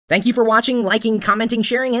Thank you for watching, liking, commenting,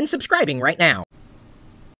 sharing, and subscribing right now.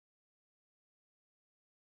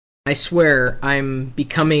 I swear I'm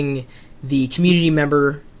becoming the community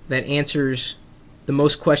member that answers the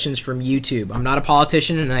most questions from YouTube. I'm not a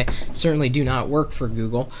politician, and I certainly do not work for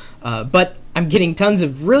Google, but I'm getting tons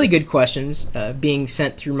of really good questions being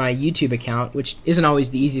sent through my YouTube account, which isn't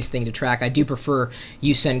always the easiest thing to track. I do prefer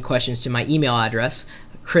you send questions to my email address,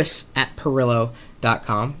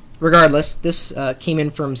 chris@pirillo.com. Regardless, this came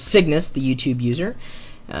in from Cygnus, the YouTube user,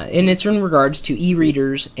 and it's in regards to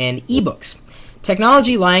e-readers and ebooks.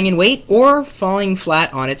 Technology lying in wait or falling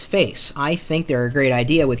flat on its face. I think they're a great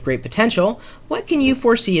idea with great potential. What can you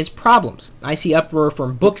foresee as problems? I see uproar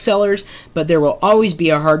from booksellers, but there will always be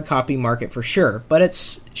a hard copy market for sure. But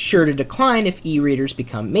it's sure to decline if e-readers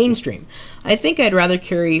become mainstream. I think I'd rather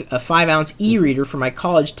carry a 5-ounce e-reader for my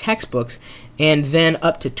college textbooks and then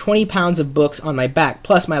up to 20 pounds of books on my back,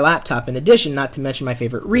 plus my laptop in addition, not to mention my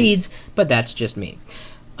favorite reads, but that's just me.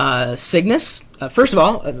 Cygnus, first of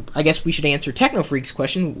all, I guess we should answer TechnoFreak's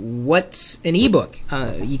question, what's an ebook?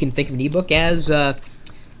 You can think of an ebook as a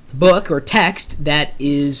book or text that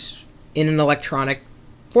is in an electronic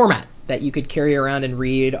format that you could carry around and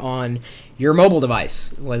read on your mobile device,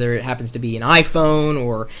 whether it happens to be an iPhone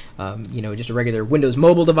or just a regular Windows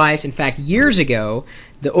mobile device. In fact, years ago,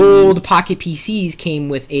 the old Pocket PCs came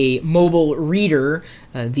with a mobile reader,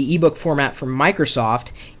 the ebook format from Microsoft,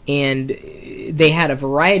 and they had a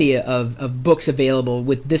variety of books available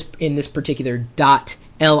with in this particular .lit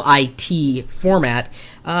format,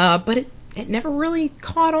 but it never really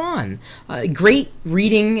caught on. Great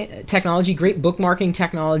reading technology, great bookmarking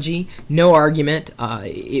technology, no argument.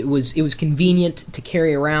 It was convenient to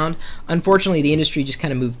carry around. Unfortunately, the industry just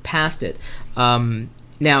kind of moved past it.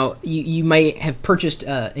 Now, you might have purchased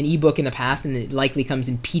an ebook in the past, and it likely comes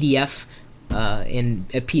in PDF. In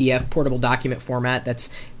a PDF portable document format that's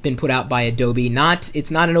been put out by Adobe.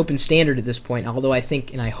 It's not an open standard at this point, although I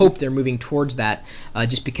think and I hope they're moving towards that,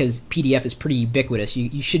 just because PDF is pretty ubiquitous.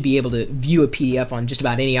 You should be able to view a PDF on just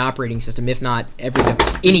about any operating system, if not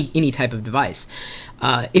any type of device.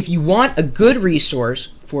 If you want a good resource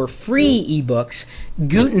for free ebooks,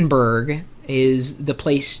 Gutenberg is the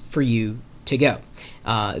place for you to go.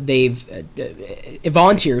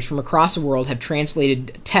 Volunteers from across the world have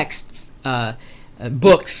translated texts,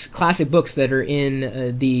 books, classic books that are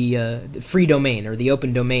in the free domain or the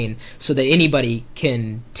open domain, so that anybody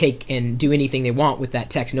can take and do anything they want with that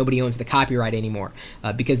text. Nobody owns the copyright anymore,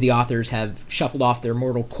 because the authors have shuffled off their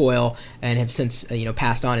mortal coil and have since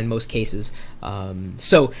passed on in most cases.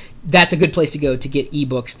 So that's a good place to go to get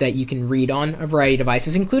ebooks that you can read on a variety of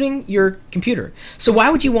devices, including your computer. So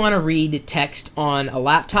why would you want to read text on a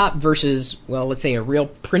laptop versus, well, let's say a real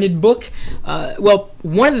printed book? Well,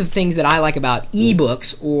 one of the things that I like about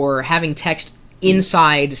ebooks or having text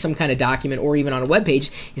inside some kind of document or even on a web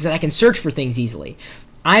page is that I can search for things easily.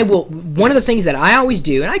 One of the things that I always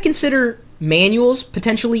do, and I consider manuals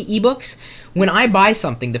potentially ebooks, when I buy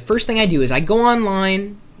something, the first thing I do is I go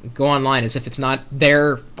online as if it's not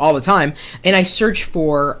there all the time, and I search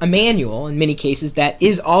for a manual in many cases that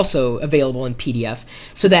is also available in PDF,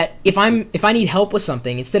 so that if I need help with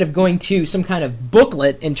something, instead of going to some kind of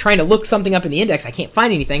booklet and trying to look something up in the index, I can't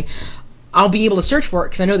find anything, I'll be able to search for it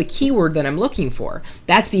because I know the keyword that I'm looking for.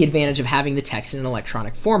 That's the advantage of having the text in an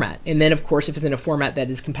electronic format. And then, of course, if it's in a format that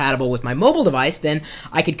is compatible with my mobile device, then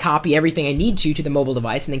I could copy everything I need to the mobile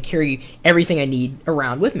device and then carry everything I need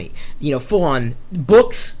around with me. Full-on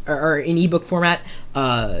books are in ebook format,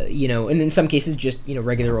 and in some cases just,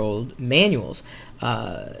 regular old manuals.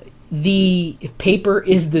 The paper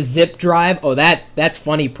is the zip drive. Oh, that's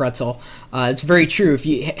funny, Pretzel. It's very true.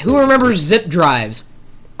 Who remembers zip drives?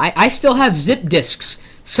 I still have zip disks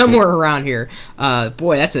somewhere around here.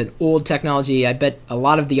 Boy, that's an old technology I bet a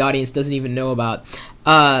lot of the audience doesn't even know about.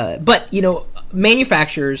 But,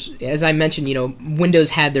 manufacturers, as I mentioned,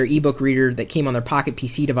 Windows had their ebook reader that came on their Pocket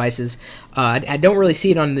PC devices. I don't really see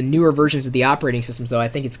it on the newer versions of the operating systems, though. I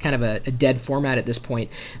think it's kind of a dead format at this point.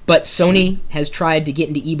 But Sony has tried to get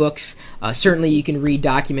into ebooks. Certainly, you can read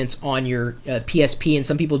documents on your PSP, and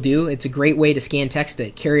some people do. It's a great way to scan text to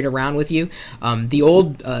carry it around with you. The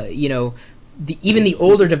old, even the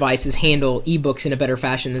older devices handle ebooks in a better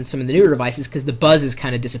fashion than some of the newer devices because the buzz has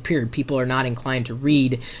kind of disappeared. People are not inclined to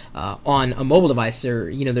read on a mobile device.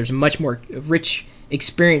 There's a much more rich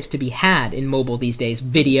experience to be had in mobile these days.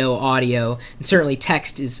 Video, audio, and certainly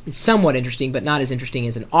text is somewhat interesting, but not as interesting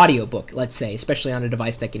as an audiobook, let's say, especially on a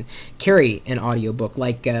device that can carry an audiobook,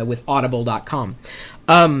 like with audible.com.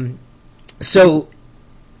 So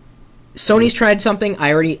Sony's tried something.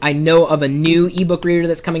 I know of a new ebook reader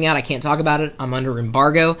that's coming out. I can't talk about it. I'm under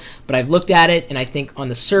embargo, but I've looked at it, and I think on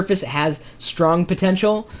the surface it has strong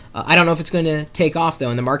potential. I don't know if it's going to take off though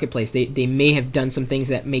in the marketplace. They may have done some things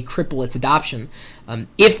that may cripple its adoption.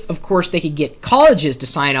 If, of course, they could get colleges to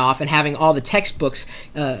sign off and having all the textbooks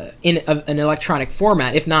in an electronic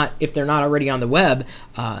format, if they're not already on the web,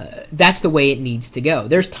 that's the way it needs to go.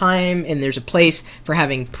 There's time and there's a place for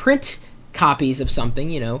having print copies of something,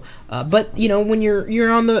 but when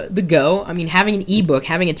you're on the go, I mean, having an ebook,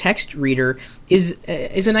 having a text reader is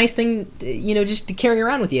a nice thing, just to carry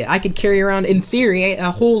around with you. I could carry around, in theory,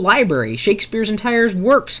 a whole library, Shakespeare's entire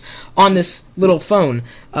works, on this little phone.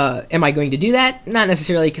 Am I going to do that? Not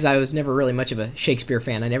necessarily, because I was never really much of a Shakespeare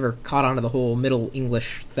fan. I never caught on to the whole Middle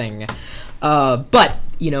English thing. But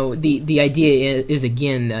the idea is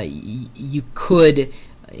again, you could,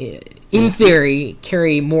 in theory,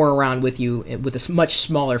 carry more around with you with a much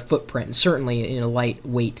smaller footprint, and certainly in a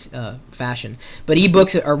lightweight fashion. But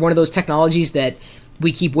ebooks are one of those technologies that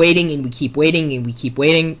we keep waiting and we keep waiting and we keep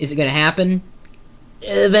waiting. Is it going to happen?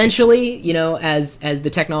 Eventually, as the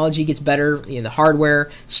technology gets better, the hardware,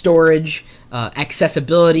 storage,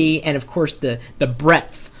 accessibility, and of course the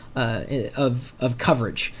breadth of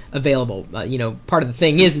coverage available. Part of the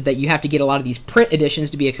thing is that you have to get a lot of these print editions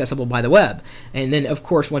to be accessible by the web, and then of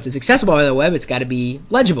course once it's accessible by the web, it's got to be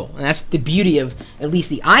legible. And that's the beauty of at least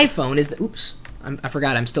the iPhone is that. Oops, I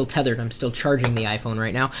forgot. I'm still tethered. I'm still charging the iPhone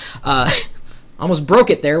right now. Almost broke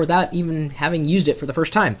it there without even having used it for the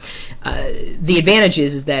first time. The advantage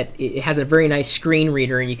is that it has a very nice screen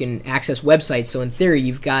reader and you can access websites. So in theory,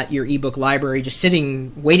 you've got your ebook library just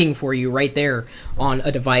sitting, waiting for you right there on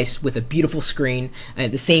a device with a beautiful screen.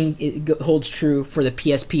 The same holds true for the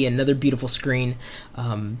PSP, another beautiful screen.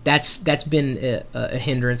 That's been a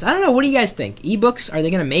hindrance. I don't know. What do you guys think? Ebooks, are they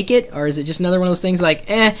going to make it? Or is it just another one of those things like,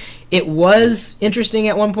 it was interesting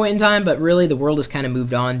at one point in time, but really the world has kind of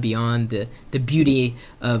moved on beyond the beauty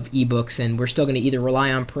of ebooks, and we're still going to either rely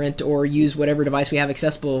on print or use whatever device we have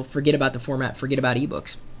accessible, forget about the format, forget about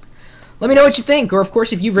ebooks. Let me know what you think, or of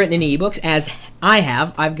course if you've written any ebooks, as I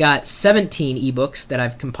have. I've got 17 ebooks that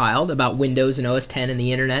I've compiled about Windows and OS X and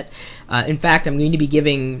the internet. In fact, I'm going to be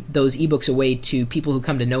giving those ebooks away to people who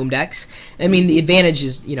come to Gnome Decks. I mean, the advantage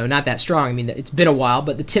is, not that strong. I mean, it's been a while,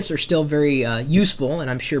 but the tips are still very useful,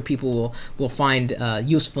 and I'm sure people will find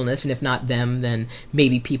usefulness, and if not them, then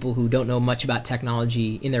maybe people who don't know much about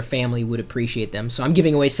technology in their family would appreciate them. So I'm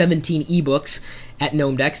giving away 17 ebooks at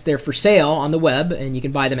Gnome Decks. They're for sale on the web, and you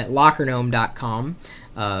can buy them at lockergnome.com.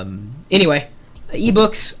 Anyway,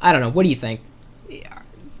 ebooks, I don't know. What do you think?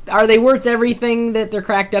 Are they worth everything that they're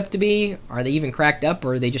cracked up to be? Are they even cracked up,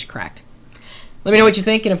 or are they just cracked? Let me know what you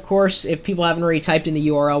think, and of course, if people haven't already typed in the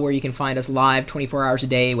URL where you can find us live 24 hours a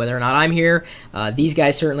day, whether or not I'm here, these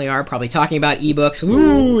guys certainly are, probably talking about ebooks.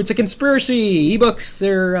 Ooh, it's a conspiracy! Ebooks,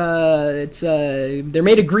 they're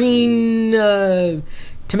made of green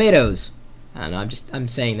tomatoes. I don't know, I'm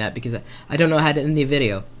saying that because I don't know how to end the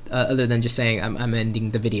video, other than just saying I'm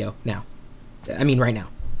ending the video now. I mean right now.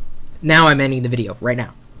 Now I'm ending the video, right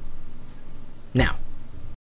now. Now.